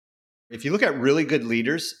If you look at really good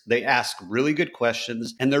leaders, they ask really good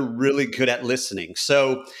questions and they're really good at listening.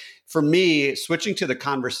 So for me, switching to the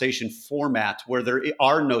conversation format where there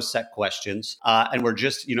are no set questions and we're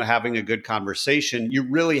just having a good conversation, you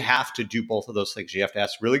really have to do both of those things. You have to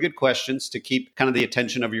ask really good questions to keep kind of the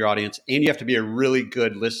attention of your audience, and you have to be a really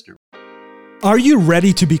good listener. Are you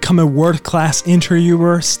ready to become a world-class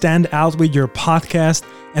interviewer, stand out with your podcast,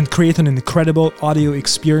 and create an incredible audio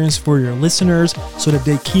experience for your listeners so that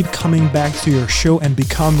they keep coming back to your show and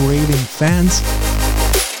become raving fans?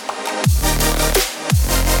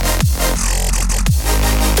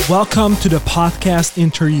 Welcome to the Podcast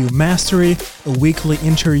Interview Mastery, a weekly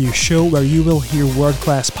interview show where you will hear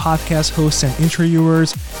world-class podcast hosts and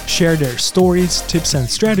interviewers share their stories, tips, and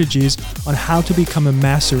strategies on how to become a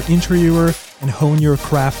master interviewer and hone your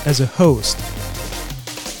craft as a host.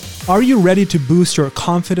 Are you ready to boost your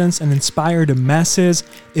confidence and inspire the masses?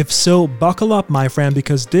 If so, buckle up, my friend,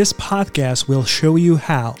 because this podcast will show you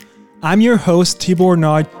how. I'm your host, Tibor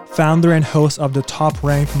Nagy, founder and host of the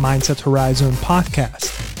top-ranked Mindset Horizon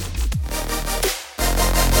podcast.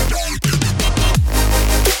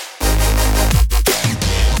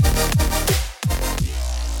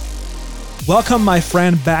 Welcome, my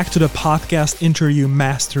friend, back to the Podcast Interview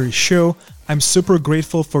Mastery Show. I'm super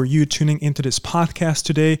grateful for you tuning into this podcast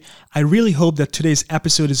today. I really hope that today's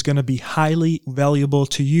episode is going to be highly valuable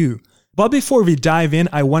to you. But before we dive in,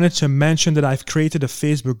 I wanted to mention that I've created a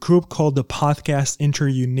Facebook group called the Podcast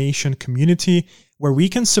Interview Nation Community, where we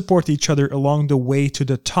can support each other along the way to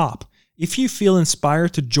the top. If you feel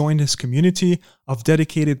inspired to join this community of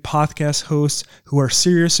dedicated podcast hosts who are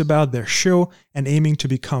serious about their show and aiming to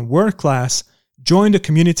become world-class, join the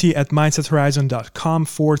community at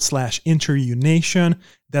mindsethorizon.com/interviewNation.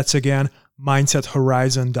 That's again,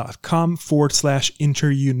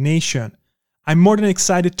 mindsethorizon.com/interviewNation. I'm more than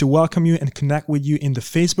excited to welcome you and connect with you in the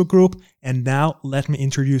Facebook group. And now let me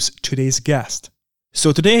introduce today's guest.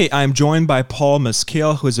 So today I'm joined by Paul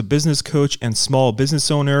Maskill, who is a business coach and small business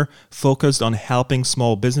owner focused on helping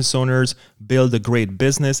small business owners build a great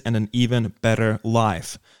business and an even better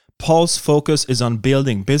life. Paul's focus is on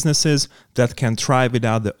building businesses that can thrive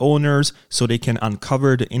without the owners so they can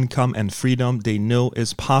uncover the income and freedom they know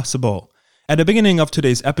is possible. At the beginning of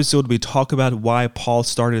today's episode, we talk about why Paul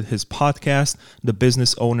started his podcast, The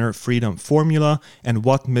Business Owner Freedom Formula, and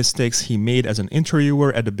what mistakes he made as an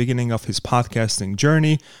interviewer at the beginning of his podcasting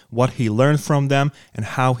journey, what he learned from them, and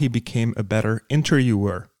how he became a better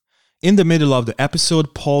interviewer. In the middle of the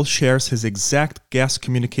episode, Paul shares his exact guest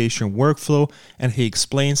communication workflow, and he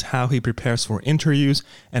explains how he prepares for interviews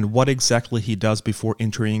and what exactly he does before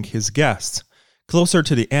interviewing his guests. Closer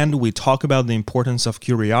to the end, we talk about the importance of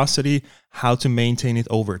curiosity, how to maintain it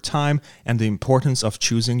over time, and the importance of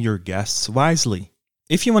choosing your guests wisely.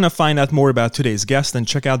 If you want to find out more about today's guest, then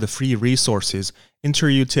check out the free resources,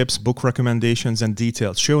 interview tips, book recommendations, and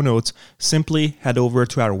detailed show notes. Simply head over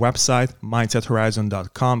to our website,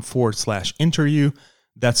 mindsethorizon.com/interview.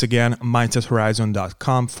 That's again,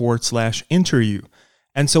 mindsethorizon.com/interview.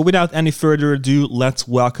 And so without any further ado, let's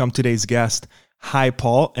welcome today's guest. Hi,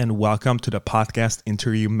 Paul, and welcome to the Podcast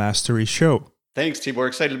Interview Mastery Show. Thanks, Tibor.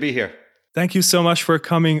 Excited to be here. Thank you so much for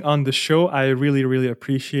coming on the show. I really, really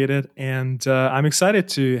appreciate it. And I'm excited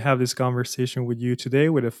to have this conversation with you today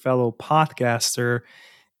with a fellow podcaster.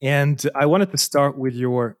 And I wanted to start with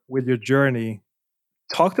your journey.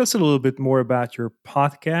 Talk to us a little bit more about your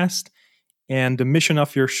podcast and the mission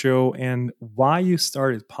of your show and why you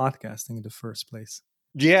started podcasting in the first place.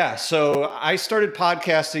 Yeah, so I started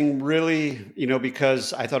podcasting really,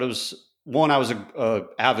 because I thought it was I was a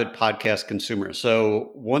avid podcast consumer.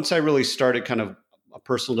 So once I really started kind of a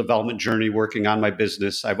personal development journey working on my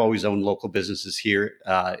business, I've always owned local businesses here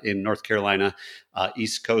in North Carolina,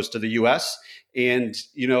 East Coast of the US. And,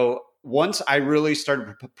 once I really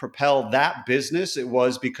started to propel that business, it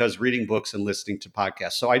was because reading books and listening to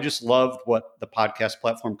podcasts. So I just loved what the podcast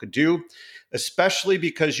platform could do, especially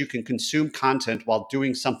because you can consume content while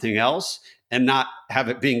doing something else and not have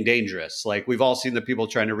it being dangerous. Like we've all seen the people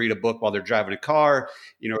trying to read a book while they're driving a car,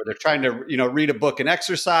 or they're trying to, read a book and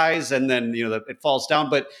exercise, and then, it falls down.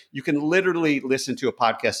 But you can literally listen to a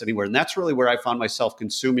podcast anywhere. And that's really where I found myself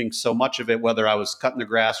consuming so much of it, whether I was cutting the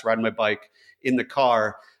grass, riding my bike, in the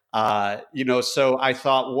car. So I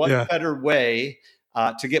thought, what better way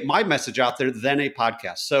to get my message out there than a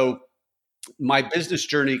podcast? So my business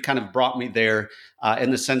journey kind of brought me there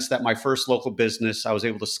in the sense that my first local business, I was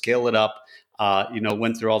able to scale it up,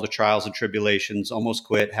 went through all the trials and tribulations, almost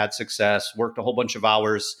quit, had success, worked a whole bunch of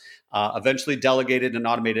hours, eventually delegated and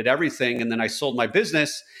automated everything. And then I sold my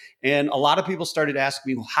business. And a lot of people started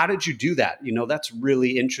asking me, well, how did you do that? That's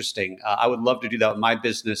really interesting. I would love to do that with my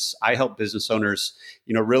business. I help business owners,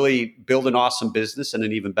 really build an awesome business and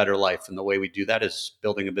an even better life. And the way we do that is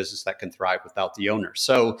building a business that can thrive without the owner.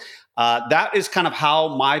 So that is kind of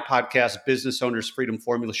how my podcast, Business Owners Freedom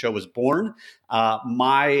Formula Show, was born.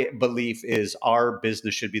 My belief is our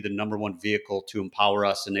business should be the number one vehicle to empower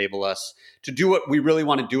us, enable us to do what we really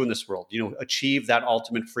want to do in this world, achieve that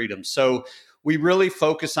ultimate freedom. So we really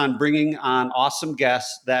focus on bringing on awesome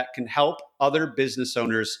guests that can help other business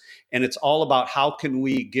owners. And it's all about how can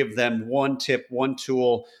we give them one tip, one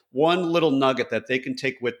tool, one little nugget that they can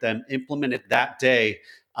take with them, implement it that day,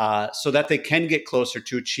 so that they can get closer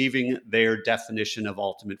to achieving their definition of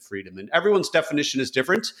ultimate freedom. And everyone's definition is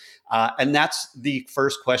different. And that's the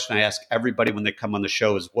first question I ask everybody when they come on the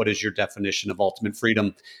show is, what is your definition of ultimate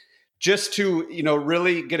freedom? Just to,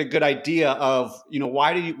 really get a good idea of,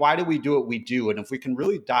 why do we do what we do? And if we can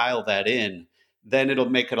really dial that in, then it'll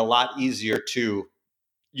make it a lot easier to,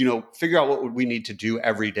 figure out what we need to do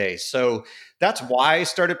every day. So that's why I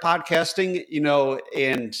started podcasting,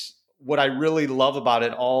 and what I really love about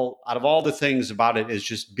it, all out of all the things about it, is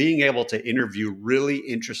just being able to interview really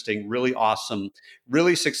interesting, really awesome,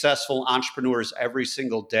 really successful entrepreneurs every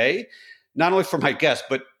single day. Not only for my guests,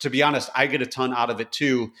 but to be honest, I get a ton out of it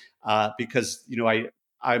too, because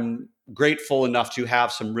I'm grateful enough to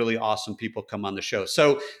have some really awesome people come on the show.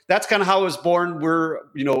 So that's kind of how it was born. We're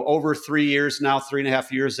over 3 years now,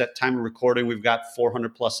 3.5 years at time of recording. We've got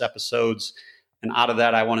 400 plus episodes, and out of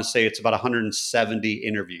that, I want to say it's about 170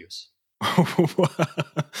 interviews.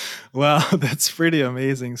 Wow, that's pretty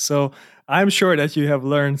amazing. So I'm sure that you have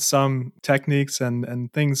learned some techniques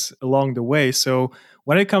and things along the way. So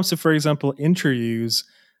when it comes to, for example, interviews,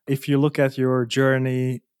 if you look at your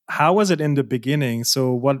journey, how was it in the beginning?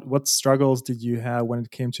 So what struggles did you have when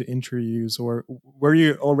it came to interviews, or were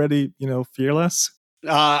you already, fearless?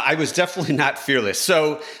 I was definitely not fearless.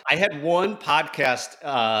 So I had one podcast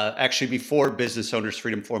actually before Business Owners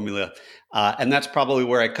Freedom Formula. And that's probably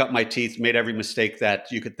where I cut my teeth, made every mistake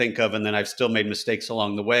that you could think of. And then I've still made mistakes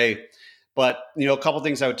along the way. But, a couple of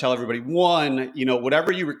things I would tell everybody. One,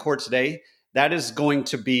 whatever you record today, that is going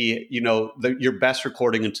to be, your best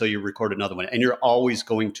recording until you record another one. And you're always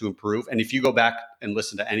going to improve. And if you go back and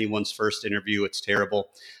listen to anyone's first interview, it's terrible.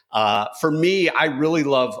 For me, I really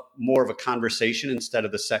love more of a conversation instead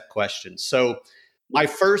of the set questions. So my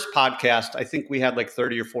first podcast, I think we had like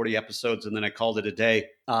 30 or 40 episodes, and then I called it a day,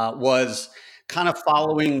 was kind of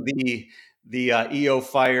following the EO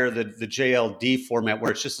Fire, the JLD format,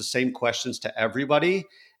 where it's just the same questions to everybody.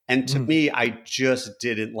 And to me, I just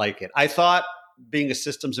didn't like it. I thought, being a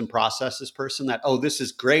systems and processes person, that, oh, this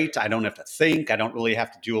is great. I don't have to think. I don't really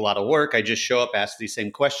have to do a lot of work. I just show up, ask these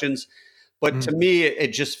same questions. But to me,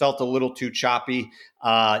 it just felt a little too choppy,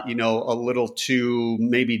 a little too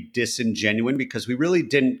maybe disingenuine, because we really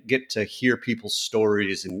didn't get to hear people's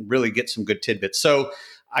stories and really get some good tidbits. So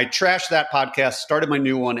I trashed that podcast, started my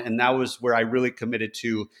new one, and that was where I really committed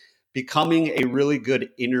to becoming a really good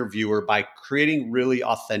interviewer by creating really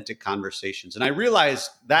authentic conversations. And I realized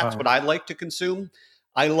that's what I like to consume.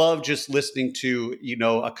 I love just listening to,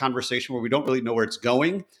 a conversation where we don't really know where it's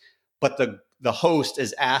going, but the host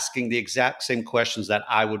is asking the exact same questions that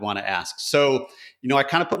I would want to ask. So, I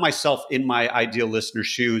kind of put myself in my ideal listener's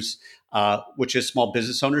shoes, which is small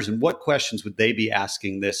business owners, and what questions would they be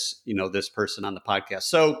asking this person on the podcast?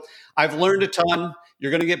 So I've learned a ton. You're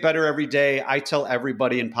going to get better every day. I tell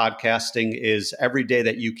everybody in podcasting is every day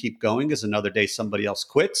that you keep going is another day somebody else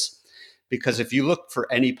quits. Because if you look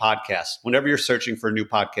for any podcast, whenever you're searching for a new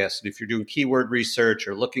podcast, and if you're doing keyword research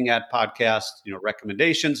or looking at podcast,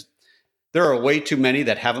 recommendations, there are way too many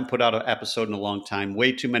that haven't put out an episode in a long time,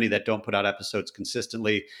 way too many that don't put out episodes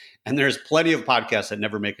consistently. And there's plenty of podcasts that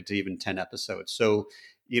never make it to even 10 episodes. So,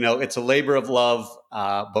 it's a labor of love.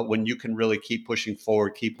 But when you can really keep pushing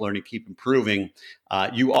forward, keep learning, keep improving,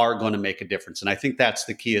 you are going to make a difference. And I think that's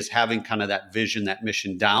the key, is having kind of that vision, that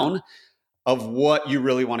mission down of what you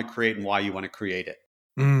really want to create and why you want to create it.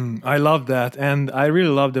 I love that. And I really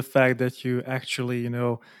love the fact that you actually,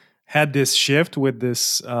 had this shift with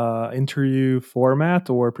this interview format,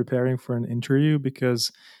 or preparing for an interview,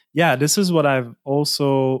 because, yeah, this is what I've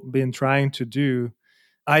also been trying to do.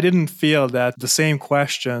 I didn't feel that the same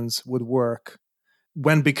questions would work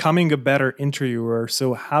when becoming a better interviewer.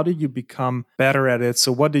 So how did you become better at it?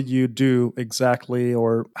 So what did you do exactly,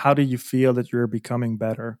 or how do you feel that you're becoming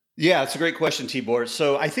better? Yeah, it's a great question, Tibor.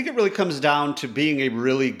 So I think it really comes down to being a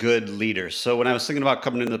really good leader. So when I was thinking about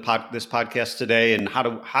coming into this podcast today and how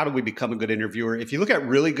do we become a good interviewer, if you look at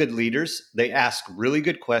really good leaders, they ask really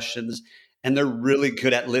good questions and they're really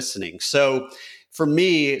good at listening. So for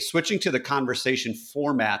me, switching to the conversation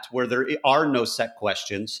format where there are no set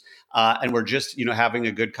questions and we're just, having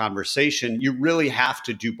a good conversation, you really have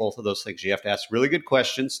to do both of those things. You have to ask really good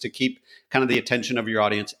questions to keep kind of the attention of your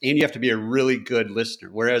audience, and you have to be a really good listener.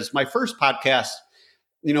 Whereas my first podcast,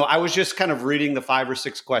 I was just kind of reading the 5 or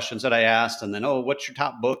 6 questions that I asked, and then, oh, what's your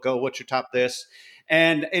top book? Oh, what's your top this?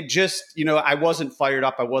 And it just, I wasn't fired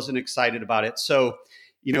up. I wasn't excited about it. So,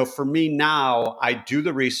 for me now, I do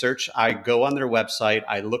the research. I go on their website.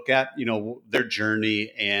 I look at, their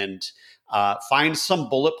journey and find some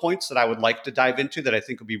bullet points that I would like to dive into that I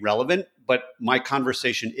think would be relevant, but my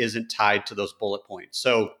conversation isn't tied to those bullet points.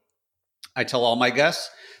 So I tell all my guests,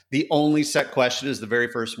 the only set question is the very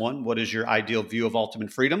first one. What is your ideal view of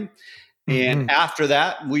ultimate freedom? And after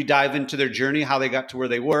that, we dive into their journey, how they got to where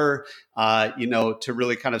they were, to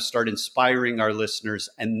really kind of start inspiring our listeners.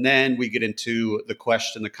 And then we get into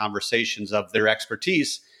the conversations of their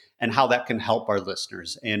expertise and how that can help our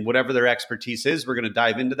listeners. And whatever their expertise is, we're going to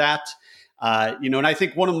dive into that. And I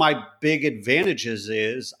think one of my big advantages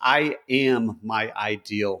is I am my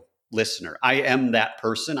ideal listener. I am that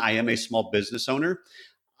person. I am a small business owner.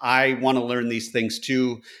 I want to learn these things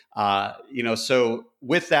too. So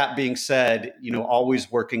with that being said,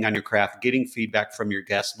 always working on your craft, getting feedback from your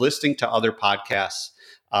guests, listening to other podcasts.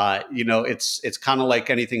 It's kind of like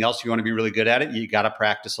anything else. You want to be really good at it. You got to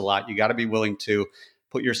practice a lot. You got to be willing to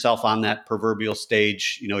put yourself on that proverbial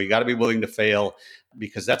stage. You got to be willing to fail,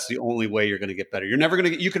 because that's the only way you're going to get better. You're never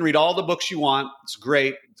going to you can read all the books you want. It's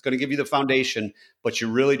great. It's going to give you the foundation, but you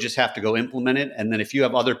really just have to go implement it. And then if you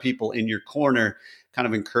have other people in your corner kind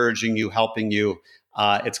of encouraging you, helping you,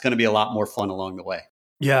 it's going to be a lot more fun along the way.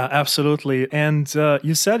 Yeah, absolutely. And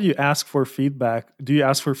you said you ask for feedback. Do you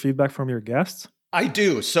ask for feedback from your guests? I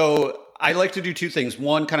do. So I like to do 2 things.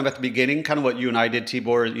 One, kind of at the beginning, kind of what you and I did,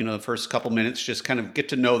 Tibor, the first couple minutes, just kind of get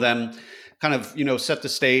to know them, kind of, set the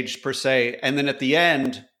stage per se. And then at the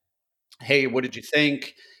end, hey, what did you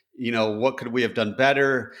think? What could we have done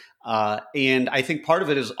better? And I think part of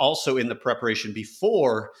it is also in the preparation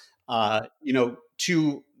before,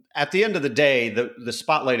 to at the end of the day, the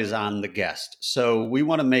spotlight is on the guest. So we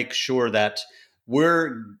want to make sure that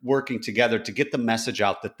we're working together to get the message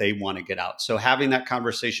out that they want to get out. So having that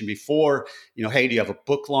conversation before, hey, do you have a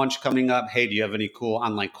book launch coming up? Hey, do you have any cool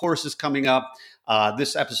online courses coming up?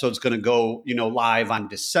 This episode's going to go, live on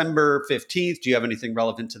December 15th. Do you have anything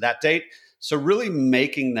relevant to that date? So really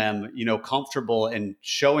making them, comfortable and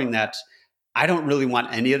showing that I don't really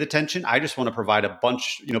want any of the tension. I just want to provide a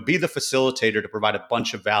bunch, be the facilitator to provide a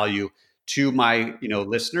bunch of value to my,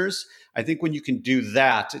 listeners. I think when you can do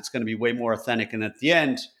that, it's going to be way more authentic. And at the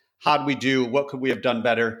end, how do we do? What could we have done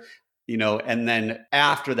better? And then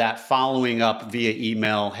after that, following up via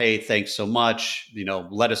email, hey, thanks so much.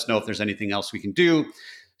 Let us know if there's anything else we can do.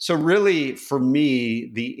 So really, for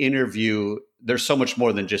me, the interview, there's so much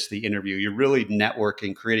more than just the interview. You're really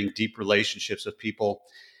networking, creating deep relationships with people.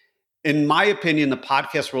 In my opinion, the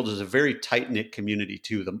podcast world is a very tight-knit community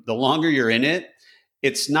too. The longer you're in it,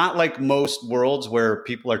 it's not like most worlds where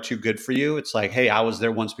people are too good for you. It's like, hey, I was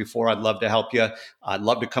there once before. I'd love to help you. I'd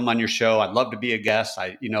love to come on your show. I'd love to be a guest.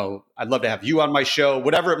 I'd love to have you on my show,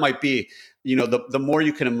 whatever it might be. The more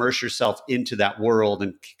you can immerse yourself into that world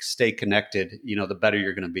and stay connected, the better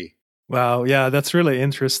you're going to be. Wow. Yeah, that's really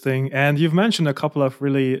interesting. And you've mentioned a couple of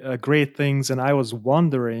really great things. And I was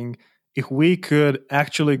wondering if we could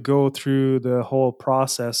actually go through the whole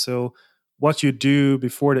process. So what you do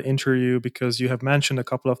before the interview, because you have mentioned a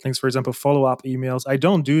couple of things, for example, follow-up emails. I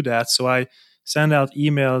don't do that. So I send out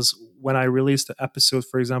emails when I release the episode,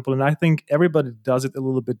 for example. And I think everybody does it a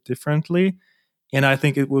little bit differently. And I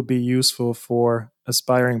think it would be useful for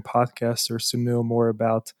aspiring podcasters to know more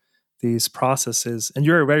about these processes. And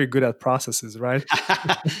you're very good at processes, right?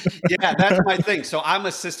 Yeah, that's my thing. So I'm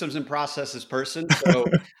a systems and processes person. So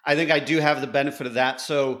I think I do have the benefit of that.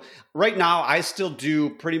 So right now I still do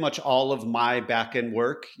pretty much all of my back end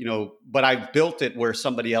work, but I've built it where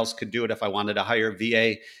somebody else could do it if I wanted to hire a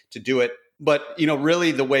VA to do it. But,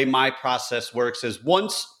 really the way my process works is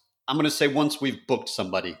once we've booked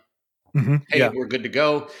somebody, hey, we're good to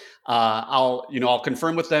go. I'll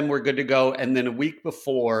confirm with them we're good to go. And then a week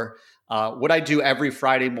before, what I do every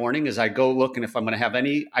Friday morning is I go look, and if I'm going to have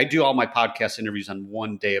I do all my podcast interviews on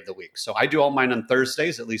one day of the week. So I do all mine on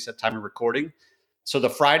Thursdays, at least at time of recording. So the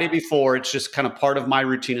Friday before, it's just kind of part of my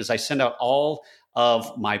routine is I send out all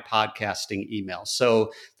of my podcasting emails.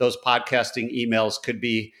 So those podcasting emails could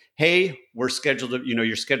be, hey, you're scheduled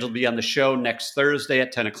to be on the show next Thursday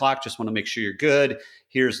at 10 o'clock. Just want to make sure you're good.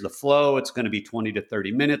 Here's the flow. It's going to be 20 to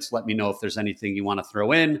 30 minutes. Let me know if there's anything you want to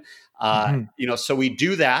throw in. So we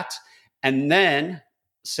do that. And then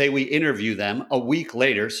say we interview them a week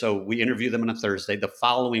later. So we interview them on a Thursday. The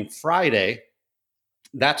following Friday,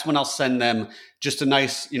 that's when I'll send them just a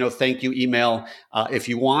nice, thank you email. If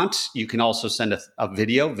you want, you can also send a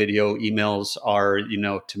video. Video emails are,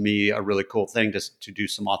 to me, a really cool thing to do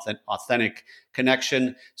some authentic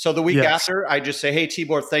connection. So the week Yes. after, I just say, hey,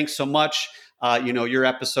 Tibor, thanks so much. Your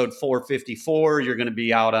episode 454, you're going to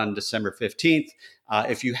be out on December 15th.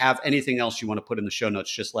 If you have anything else you want to put in the show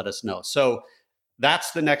notes, just let us know. So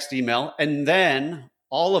that's the next email. And then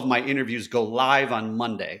all of my interviews go live on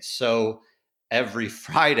Monday. So every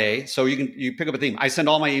Friday, so you pick up a theme. I send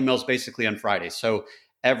all my emails basically on Friday. So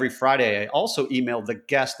every Friday, I also email the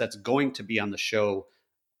guest that's going to be on the show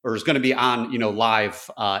or is going to be on, live,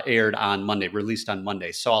 aired on Monday, released on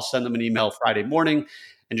Monday. So I'll send them an email Friday morning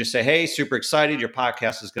and just say, hey, super excited. Your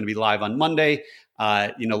podcast is going to be live on Monday.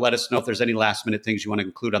 Let us know if there's any last minute things you want to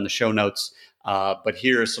include on the show notes. But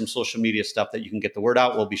here is some social media stuff that you can get the word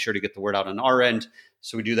out. We'll be sure to get the word out on our end.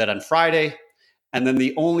 So we do that on Friday. And then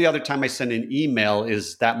the only other time I send an email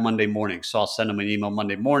is that Monday morning. So I'll send them an email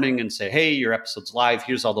Monday morning and say, hey, your episode's live.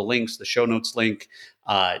 Here's all the links, the show notes link,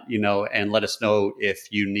 and let us know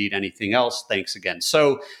if you need anything else. Thanks again.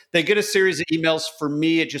 So they get a series of emails. For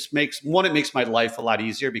me, it just makes my life a lot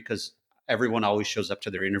easier because everyone always shows up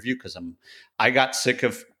to their interview because I got sick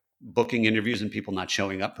of booking interviews and people not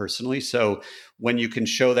showing up personally. So when you can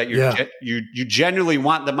show that you genuinely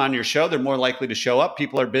want them on your show, they're more likely to show up.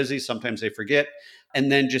 People are busy. Sometimes they forget.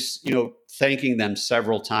 And then just, thanking them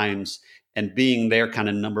several times and being their kind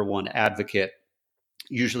of number one advocate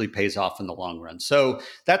usually pays off in the long run. So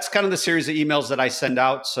that's kind of the series of emails that I send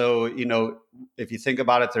out. So, if you think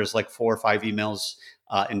about it, there's like 4 or 5 emails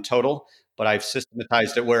in total. But I've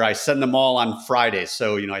systematized it where I send them all on Friday.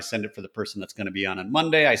 So, I send it for the person that's going to be on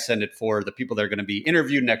Monday. I send it for the people that are going to be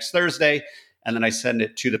interviewed next Thursday. And then I send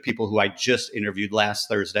it to the people who I just interviewed last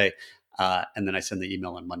Thursday. And then I send the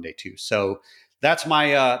email on Monday too. So that's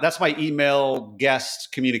my email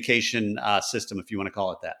guest communication system, if you want to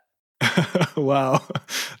call it that. Wow,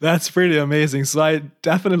 that's pretty amazing. So I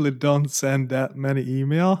definitely don't send that many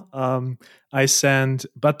email.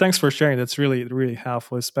 But thanks for sharing. That's really, really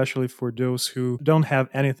helpful, especially for those who don't have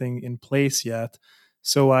anything in place yet.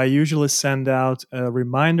 So I usually send out a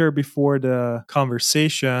reminder before the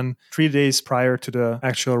conversation, 3 days prior to the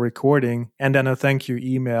actual recording, and then a thank you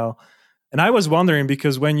email. And I was wondering,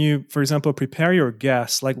 because when you, for example, prepare your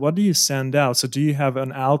guests, like what do you send out? So do you have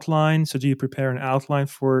an outline? So do you prepare an outline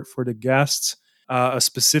for the guests, a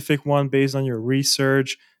specific one based on your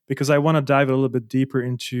research? Because I want to dive a little bit deeper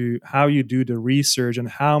into how you do the research and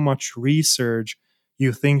how much research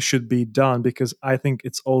you think should be done, because I think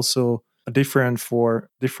it's also different for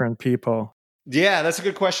different people. Yeah, that's a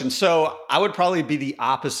good question. So I would probably be the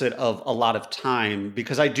opposite of a lot of time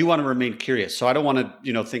because I do want to remain curious. So I don't want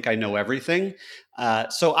to, think I know everything.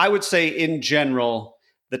 So I would say in general,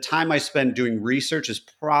 the time I spend doing research is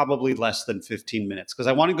probably less than 15 minutes because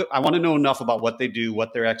I want to know enough about what they do,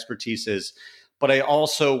 what their expertise is, but I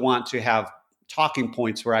also want to have talking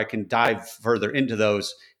points where I can dive further into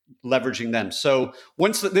those, leveraging them. So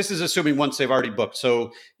this is assuming once they've already booked.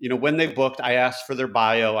 So, when they've booked, I ask for their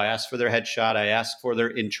bio, I ask for their headshot, I ask for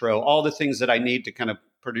their intro, all the things that I need to kind of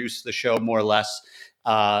produce the show more or less.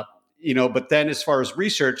 But then as far as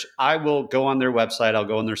research, I will go on their website, I'll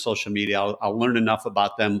go on their social media, I'll learn enough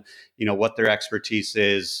about them, what their expertise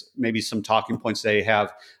is, maybe some talking points they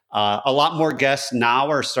have. A lot more guests now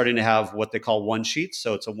are starting to have what they call one sheets.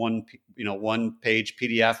 So it's a one page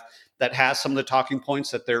PDF that has some of the talking points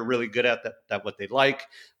that they're really good at, that what they like.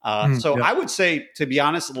 So I would say, to be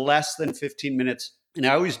honest, less than 15 minutes. And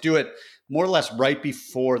I always do it more or less right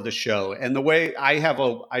before the show. And the way I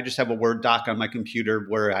just have a Word doc on my computer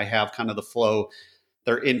where I have kind of the flow,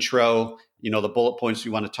 their intro, the bullet points we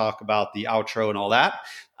want to talk about, the outro and all that.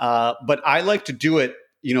 But I like to do it,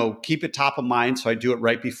 keep it top of mind. So I do it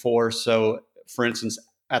right before. So for instance,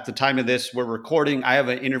 at the time of this, we're recording, I have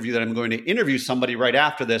an interview that I'm going to interview somebody right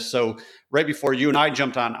after this. So right before you and I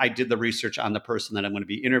jumped on, I did the research on the person that I'm going to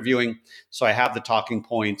be interviewing. So I have the talking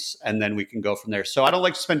points and then we can go from there. So I don't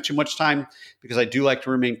like to spend too much time because I do like to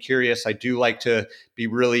remain curious. I do like to be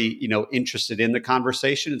really, interested in the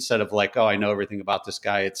conversation instead of like, oh, I know everything about this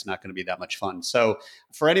guy. It's not going to be that much fun. So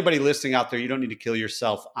for anybody listening out there, you don't need to kill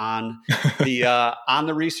yourself on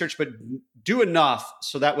the research, but do enough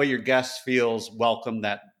so that way your guest feels welcome,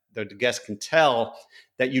 that the guest can tell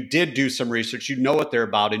that you did do some research, you know what they're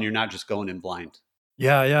about, and you're not just going in blind.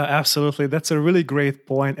 Yeah, absolutely. That's a really great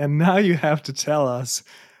point. And now you have to tell us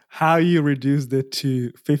how you reduced it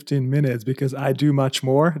to 15 minutes, because I do much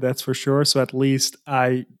more, that's for sure. So at least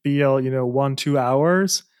I feel, 1-2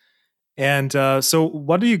 hours. And so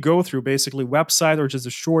what do you go through? Basically, website or just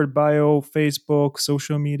a short bio, Facebook,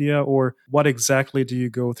 social media, or what exactly do you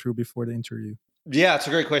go through before the interview? Yeah, it's a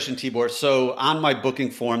great question, Tibor. So on my booking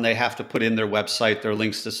form, they have to put in their website, their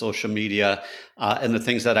links to social media, and the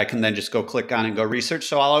things that I can then just go click on and go research.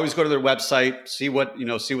 So I'll always go to their website, see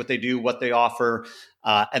what they do, what they offer,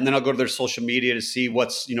 and then I'll go to their social media to see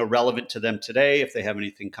what's relevant to them today, if they have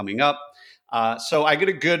anything coming up. So I get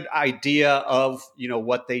a good idea of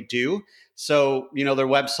what they do. So their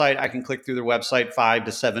website, I can click through their website 5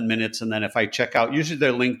 to 7 minutes, and then if I check out, usually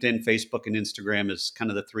their LinkedIn, Facebook, and Instagram is kind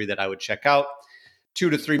of the three that I would check out. 2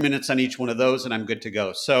 to 3 minutes on each one of those, and I'm good to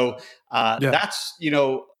go. So Yeah. that's,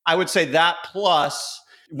 I would say that plus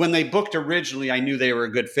when they booked originally, I knew they were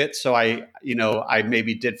a good fit. So I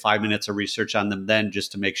maybe did 5 minutes of research on them then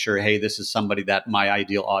just to make sure, hey, this is somebody that my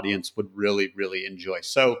ideal audience would really, really enjoy.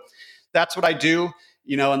 So that's what I do,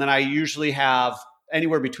 and then I usually have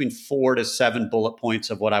anywhere between 4 to 7 bullet points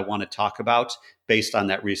of what I want to talk about based on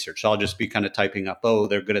that research. So I'll just be kind of typing up, oh,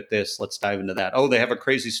 they're good at this. Let's dive into that. Oh, they have a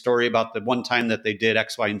crazy story about the one time that they did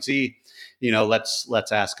X, Y, and Z.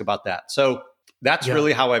 Let's ask about that. So that's Yeah.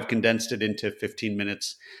 really how I've condensed it into 15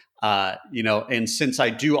 minutes. And since I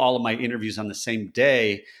do all of my interviews on the same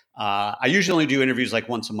day, I usually only do interviews like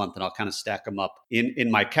once a month, and I'll kind of stack them up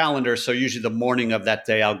in my calendar. So usually the morning of that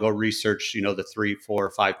day, I'll go research, the 3, 4,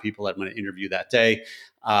 or 5 people that I'm going to interview that day.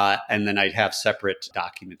 And then I'd have separate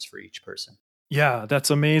documents for each person. Yeah, that's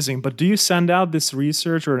amazing. But do you send out this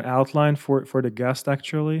research or an outline for the guest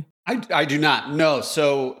actually? I do not. No.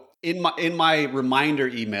 So in my reminder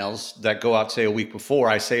emails that go out, say, a week before,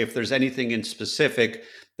 I say if there's anything in specific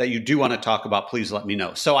that you do want to talk about, please let me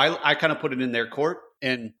know. So I kind of put it in their court.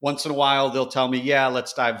 And once in a while, they'll tell me, yeah,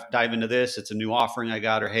 let's dive into this. It's a new offering I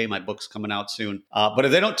got, or hey, my book's coming out soon. But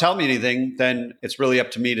if they don't tell me anything, then it's really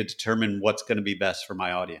up to me to determine what's going to be best for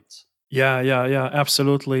my audience. Yeah,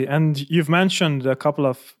 absolutely. And you've mentioned a couple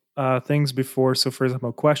of things before. So, for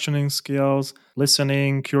example, questioning skills,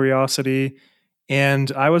 listening, curiosity.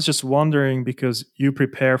 And I was just wondering because you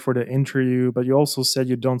prepare for the interview, but you also said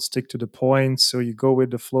you don't stick to the points. So you go with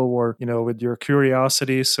the flow or, with your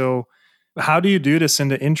curiosity. So, how do you do this in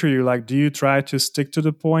the interview? Like, do you try to stick to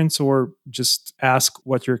the points or just ask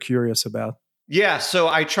what you're curious about? Yeah, so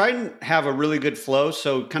I try and have a really good flow.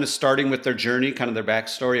 So, kind of starting with their journey, kind of their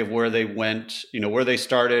backstory of where they went, where they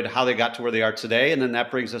started, how they got to where they are today. And then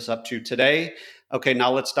that brings us up to today. Okay,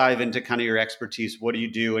 now let's dive into kind of your expertise. What do you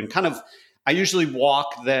do? And kind of, I usually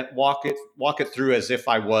walk it through as if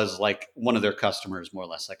I was like one of their customers, more or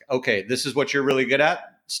less. Like, okay, this is what you're really good at.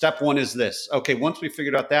 Step one is this. Okay, once we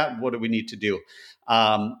figured out that, what do we need to do?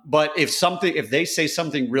 But if they say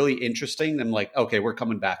something really interesting, then like, okay, we're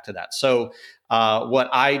coming back to that. So what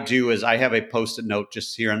I do is I have a post-it note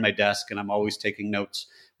just here on my desk, and I'm always taking notes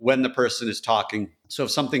when the person is talking. So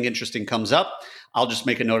if something interesting comes up, I'll just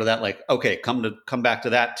make a note of that. Like, okay, come back to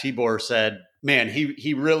that. Tibor said, man,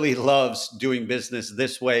 he really loves doing business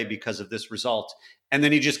this way because of this result. And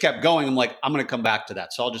then he just kept going. I'm like, I'm going to come back to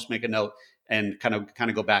that. So I'll just make a note and kind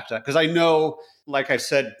of go back to that because I know, like I've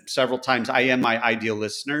said several times, I am my ideal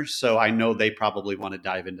listener, so I know they probably want to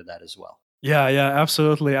dive into that as well. Yeah,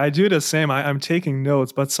 absolutely. I do the same. I'm taking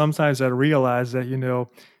notes, but sometimes I realize that,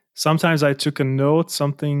 sometimes I took a note,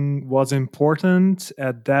 something was important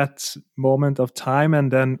at that moment of time,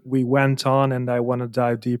 and then we went on and I want to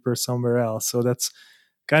dive deeper somewhere else. So that's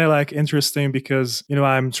kind of like interesting because,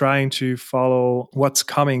 I'm trying to follow what's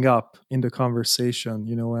coming up in the conversation,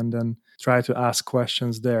 and then try to ask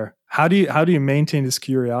questions there. How do you maintain this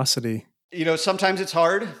curiosity? Sometimes it's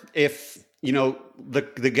hard if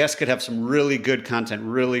the guest could have some really good content,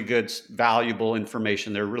 really good valuable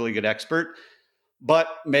information. They're a really good expert, but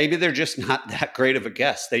maybe they're just not that great of a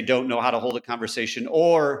guest. They don't know how to hold a conversation.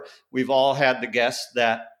 Or we've all had the guests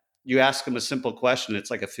that you ask them a simple question,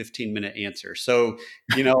 it's like a 15-minute answer. So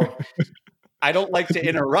you know I don't like to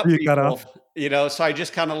interrupt You cut people, off. so I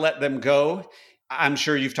just kind of let them go. I'm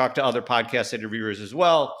sure you've talked to other podcast interviewers as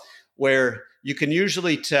well, where you can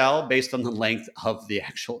usually tell based on the length of the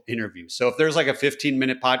actual interview. So if there's like a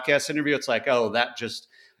 15-minute podcast interview, it's like, oh,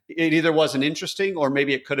 it either wasn't interesting or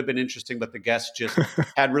maybe it could have been interesting, but the guest just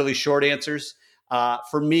had really short answers.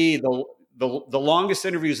 For me, the longest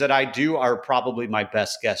interviews that I do are probably my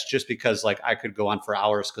best guests, just because like I could go on for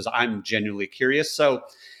hours because I'm genuinely curious. So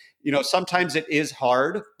sometimes it is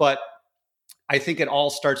hard, but I think it all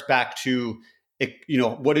starts back to,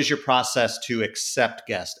 what is your process to accept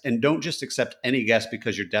guests? And don't just accept any guest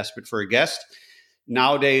because you're desperate for a guest.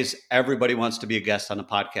 Nowadays, everybody wants to be a guest on a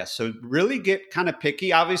podcast. So really get kind of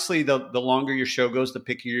picky. Obviously, the longer your show goes, the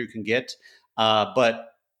pickier you can get. But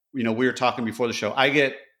we were talking before the show. I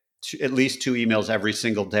get at least 2 emails every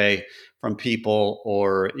single day from people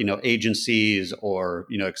or, agencies or,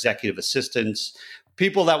 executive assistants,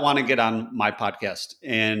 people that want to get on my podcast.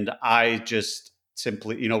 And I just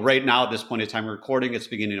simply, right now at this point in time recording, it's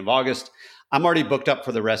beginning of August. I'm already booked up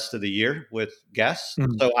for the rest of the year with guests.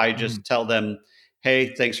 Mhm. So I Mhm. just tell them,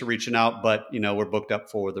 hey, thanks for reaching out, but we're booked up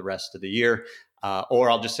for the rest of the year.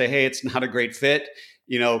 Or I'll just say, hey, it's not a great fit.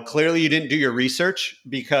 Clearly you didn't do your research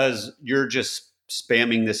because you're just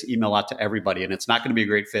spamming this email out to everybody, and it's not going to be a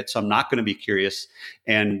great fit. So I'm not going to be curious,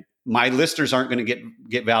 and my listeners aren't going to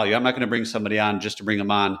get value. I'm not going to bring somebody on just to bring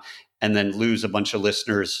them on and then lose a bunch of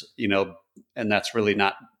listeners. And that's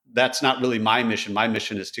not really my mission. My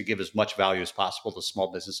mission is to give as much value as possible to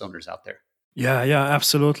small business owners out there. Yeah, yeah,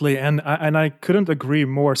 absolutely. And I couldn't agree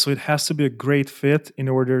more. So it has to be a great fit in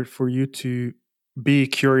order for you to be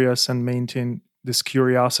curious and maintain this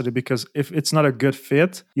curiosity, because if it's not a good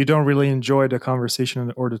fit, you don't really enjoy the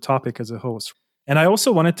conversation or the topic as a host. And I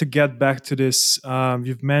also wanted to get back to this.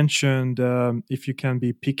 You've mentioned if you can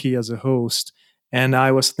be picky as a host. And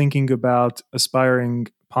I was thinking about aspiring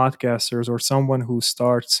podcasters or someone who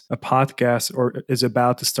starts a podcast or is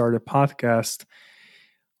about to start a podcast.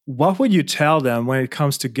 What would you tell them when it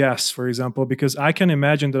comes to guests, for example? Because I can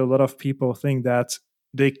imagine that a lot of people think that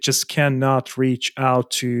they just cannot reach out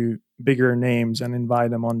to bigger names and invite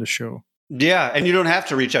them on the show. Yeah, and you don't have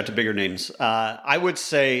to reach out to bigger names. I would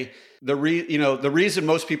say the reason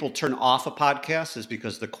most people turn off a podcast is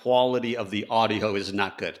because the quality of the audio is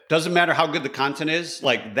not good. Doesn't matter how good the content is,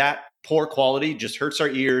 like that poor quality just hurts our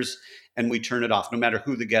ears, and we turn it off no matter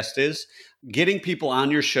who the guest is. Getting people on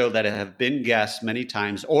your show that have been guests many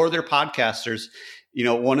times or they're podcasters,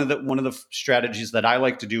 one of the strategies that I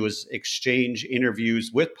like to do is exchange interviews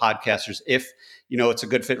with podcasters if it's a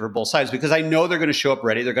good fit for both sides, because I know they're going to show up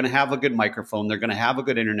ready. They're going to have a good microphone. They're going to have a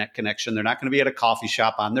good internet connection. They're not going to be at a coffee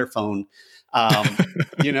shop on their phone.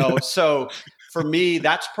 So for me,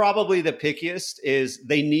 that's probably the pickiest. Is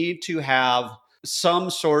they need to have some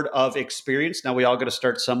sort of experience. Now we all got to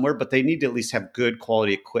start somewhere, but they need to at least have good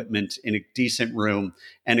quality equipment in a decent room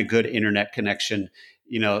and a good internet connection,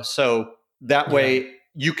 so that way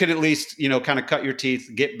you can at least, kind of cut your teeth,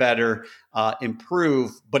 get better,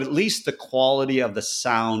 improve, but at least the quality of the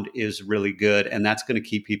sound is really good. And that's going to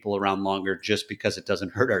keep people around longer just because it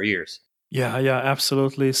doesn't hurt our ears. Yeah, yeah,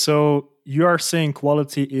 absolutely. So you are saying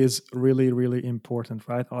quality is really, really important,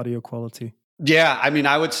 right? Audio quality. Yeah, I mean,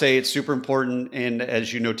 I would say it's super important. And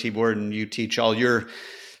as you know, Tibor, and you teach all your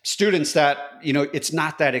students that, it's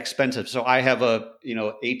not that expensive. So I have a,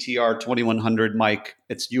 ATR 2100 mic.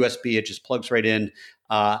 It's USB. It just plugs right in.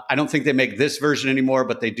 I don't think they make this version anymore,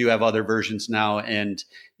 but they do have other versions now. And,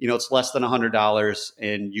 it's less than $100,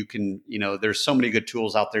 and you can, there's so many good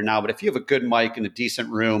tools out there now. But if you have a good mic in a decent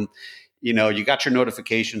room, you got your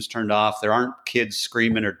notifications turned off, there aren't kids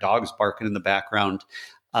screaming or dogs barking in the background.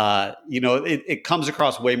 It comes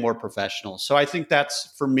across way more professional. So I think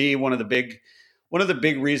that's, for me, one of the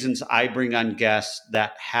big reasons I bring on guests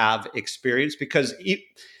that have experience, because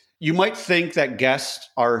you might think that guests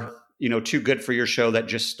are, too good for your show that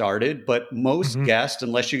just started, but most guests,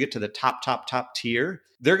 unless you get to the top tier,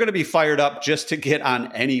 they're going to be fired up just to get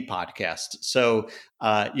on any podcast. So,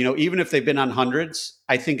 even if they've been on hundreds,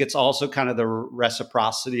 I think it's also kind of the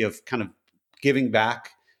reciprocity of kind of giving back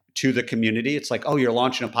to the community. It's like, oh, you're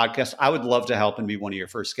launching a podcast, I would love to help and be one of your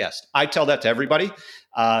first guests. I tell that to everybody,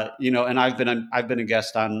 and I've been a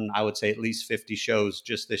guest on, I would say, at least 50 shows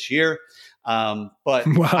just this year. But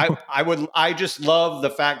Wow. I just love the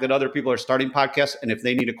fact that other people are starting podcasts, and if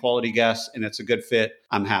they need a quality guest and it's a good fit,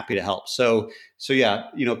 I'm happy to help. So yeah,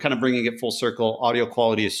 kind of bringing it full circle, audio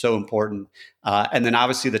quality is so important. And then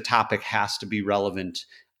obviously the topic has to be relevant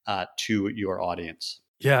to your audience.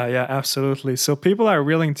 Yeah, yeah, absolutely. So people are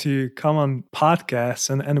willing to come on podcasts,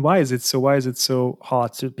 and why is it so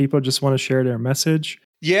hot? So people just want to share their message.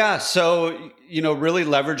 Yeah. So, really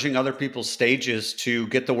leveraging other people's stages to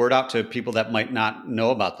get the word out to people that might not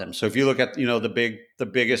know about them. So if you look at, the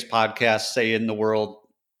biggest podcasts, say, in the world,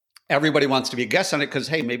 everybody wants to be a guest on it because,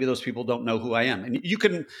 hey, maybe those people don't know who I am. And you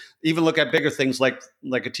can even look at bigger things like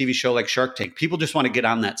a TV show like Shark Tank. People just want to get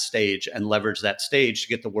on that stage and leverage that stage to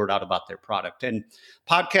get the word out about their product. And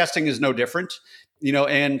podcasting is no different.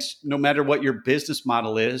 And no matter what your business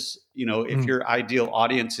model is, if your ideal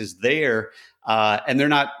audience is there, and they're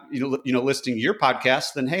not, listening to your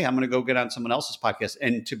podcast, then, hey, I'm going to go get on someone else's podcast.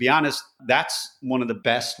 And to be honest, that's one of the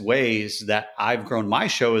best ways that I've grown my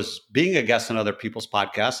show, is being a guest on other people's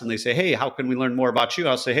podcasts. And they say, hey, how can we learn more about you?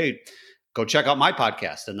 I'll say, hey, go check out my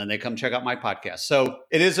podcast. And then they come check out my podcast. So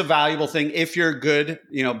it is a valuable thing if you're good,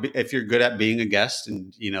 if you're good at being a guest.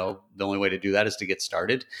 And, the only way to do that is to get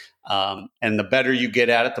started. And the better you get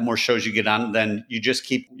at it, the more shows you get on, then you just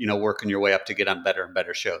keep, working your way up to get on better and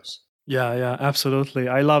better shows. Yeah, absolutely.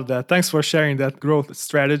 I love that. Thanks for sharing that growth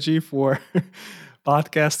strategy for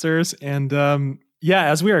podcasters. And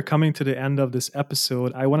as we are coming to the end of this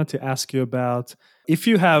episode, I wanted to ask you about if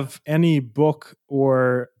you have any book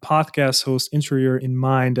or podcast host interviewer in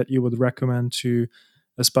mind that you would recommend to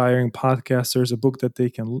aspiring podcasters, a book that they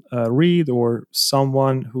can read or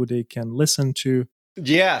someone who they can listen to.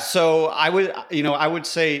 Yeah. So I would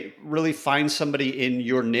say really find somebody in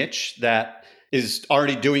your niche that is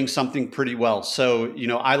already doing something pretty well. So,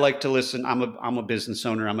 I like to listen. I'm a business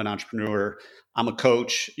owner. I'm an entrepreneur. I'm a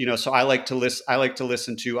coach, so I like to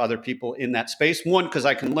listen to other people in that space. One, because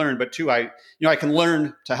I can learn, but two, I can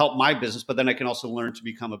learn to help my business, but then I can also learn to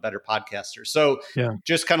become a better podcaster. So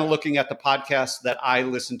just kind of looking at the podcasts that I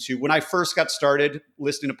listened to when I first got started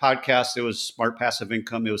listening to podcasts, it was Smart Passive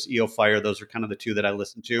Income. It was EO Fire. Those are kind of the two that I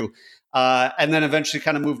listened to. And then eventually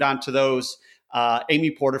kind of moved on to those.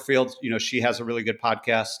 Amy Porterfield, she has a really good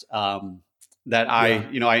podcast that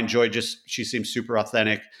I enjoy. She seems super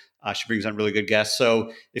authentic. She brings on really good guests.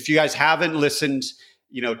 So if you guys haven't listened,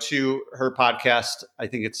 to her podcast, I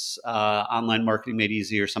think it's Online Marketing Made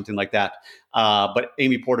Easy or something like that. But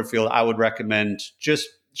Amy Porterfield, I would recommend.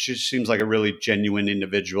 She seems like a really genuine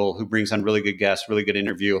individual who brings on really good guests, really good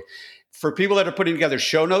interview. For people that are putting together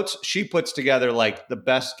show notes, she puts together like the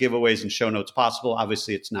best giveaways and show notes possible.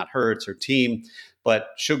 Obviously, it's not her, it's her team, but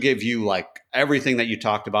she'll give you like everything that you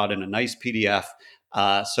talked about in a nice PDF.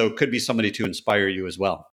 So it could be somebody to inspire you as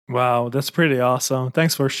well. Wow, that's pretty awesome.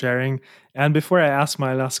 Thanks for sharing. And before I ask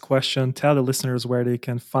my last question, tell the listeners where they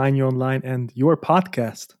can find you online and your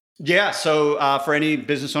podcast. Yeah. So for any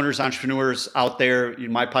business owners, entrepreneurs out there,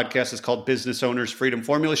 my podcast is called Business Owners Freedom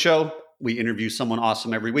Formula Show. We interview someone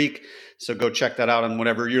awesome every week. So go check that out on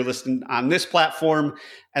whatever you're listening on this platform.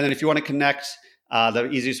 And then if you want to connect, the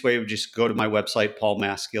easiest way would just go to my website,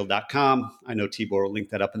 paulmaskill.com. I know Tibor will link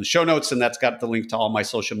that up in the show notes, and that's got the link to all my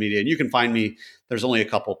social media. And you can find me. There's only a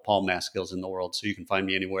couple Paul Maskills in the world, so you can find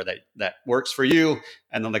me anywhere that works for you.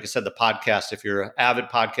 And then, like I said, the podcast, if you're an avid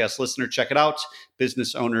podcast listener, check it out,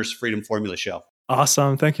 Business Owners Freedom Formula Show.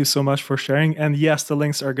 Awesome. Thank you so much for sharing. And yes, the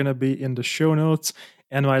links are going to be in the show notes.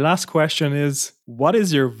 And my last question is, what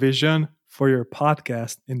is your vision for your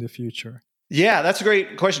podcast in the future? Yeah, that's a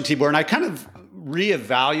great question, Tibor. And I kind of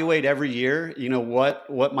reevaluate every year,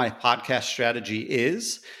 what my podcast strategy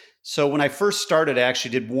is. So when I first started, I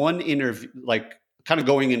actually did one interview, like kind of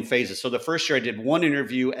going in phases. So the first year I did one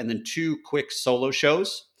interview and then 2 quick solo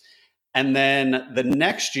shows. And then the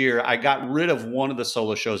next year I got rid of one of the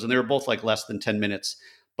solo shows and they were both like less than 10 minutes.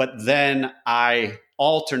 But then I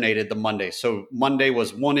alternated the Monday. So Monday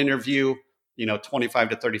was one interview, 25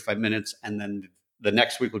 to 35 minutes. And then the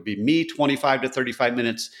next week would be me, 25 to 35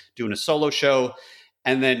 minutes doing a solo show.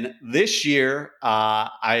 And then this year,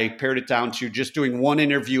 I pared it down to just doing one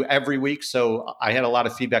interview every week. So I had a lot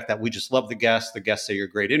of feedback that we just love the guests. The guests say you're a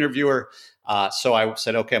great interviewer. So I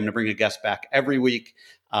said, okay, I'm going to bring a guest back every week.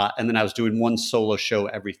 And then I was doing one solo show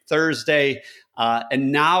every Thursday.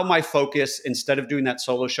 And now my focus, instead of doing that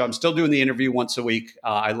solo show, I'm still doing the interview once a week.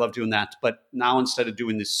 I love doing that. But now instead of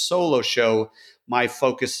doing this solo show, my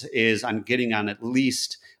focus is on getting on at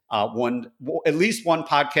least one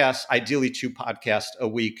podcast, ideally 2 podcasts a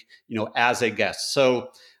week, as a guest. So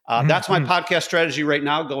that's my podcast strategy right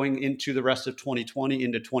now going into the rest of 2020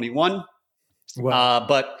 into 21. Wow.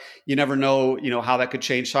 But you never know, how that could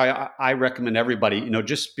change. So I recommend everybody,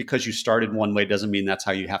 just because you started one way doesn't mean that's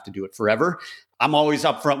how you have to do it forever. I'm always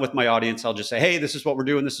upfront with my audience. I'll just say, hey, this is what we're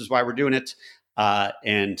doing. This is why we're doing it.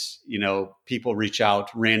 And people reach out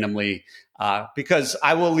randomly because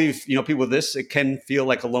I will leave, people with this. It can feel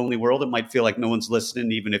like a lonely world. It might feel like no one's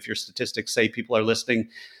listening, even if your statistics say people are listening.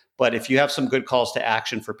 But if you have some good calls to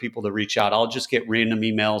action for people to reach out, I'll just get random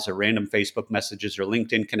emails or random Facebook messages or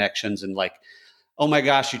LinkedIn connections and like, oh my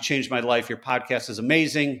gosh, you changed my life. Your podcast is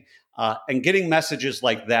amazing. And getting messages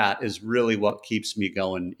like that is really what keeps me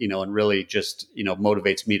going, and really just,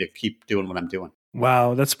 motivates me to keep doing what I'm doing.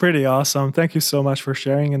 Wow, that's pretty awesome. Thank you so much for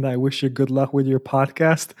sharing. And I wish you good luck with your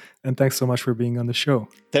podcast. And thanks so much for being on the show.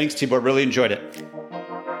 Thanks, Tibor. Really enjoyed it.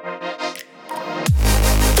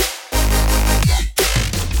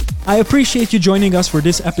 I appreciate you joining us for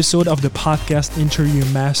this episode of the Podcast Interview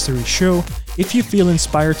Mastery Show. If you feel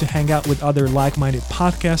inspired to hang out with other like-minded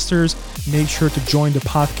podcasters, make sure to join the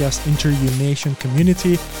podcast Interview Nation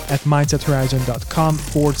community at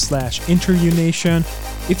mindsethorizon.com/Interview Nation.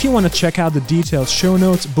 If you want to check out the detailed show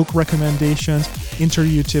notes, book recommendations,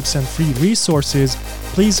 interview tips, and free resources,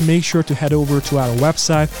 please make sure to head over to our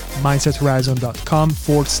website,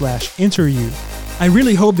 mindsethorizon.com/interview. I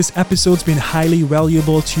really hope this episode's been highly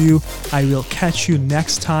valuable to you. I will catch you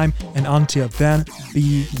next time, and until then,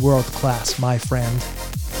 be world class, my friend.